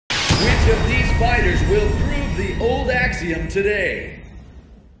Which of these fighters will prove the old axiom today?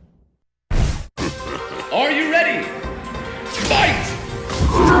 Are you ready? Fight!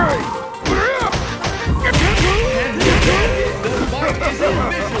 And with that, the fight is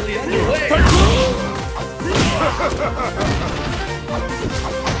officially underway.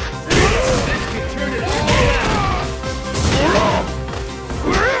 This could turn it all around.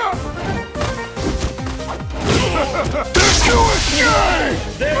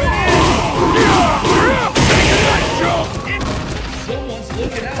 There it is! Someone's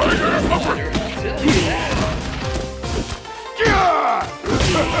looking out for this fighter, I'll tell you that.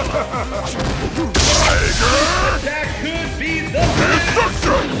 That could be the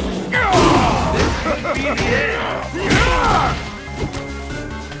destruction! This could be the end.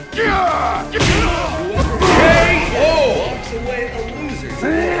 KO walks away a loser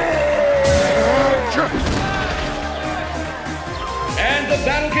today. And the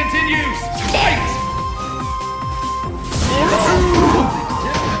battle continues. Fight!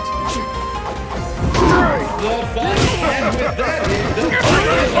 The fight, and with that hit, the fight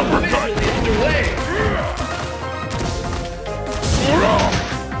is officially underway.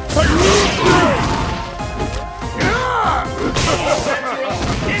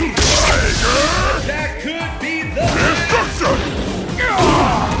 That could be the destruction.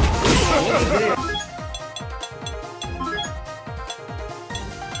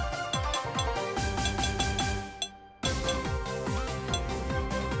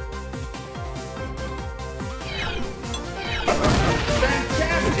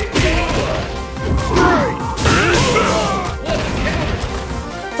 Fantastic counter! What a counter!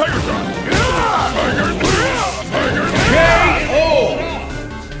 Tiger shot! KO!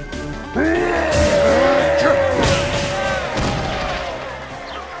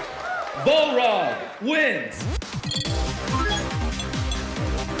 Bullrog wins!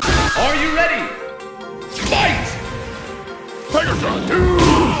 Are you ready? Fight! Tiger shot!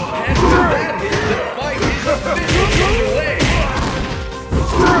 And with that hit, the fight is officially underway.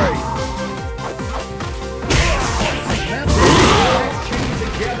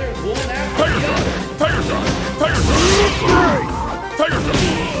 Together, one after the other. Tiger shot! Tiger shot! Tiger shot!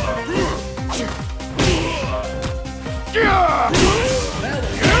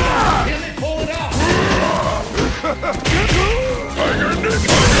 Can they pull it off? Tiger knee!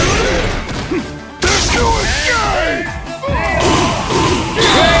 Let's do it!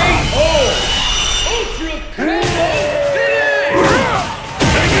 KO! Ultra combo finish!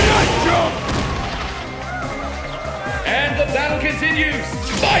 Taking that jump! And the battle continues.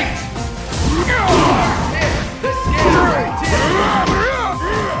 Fight!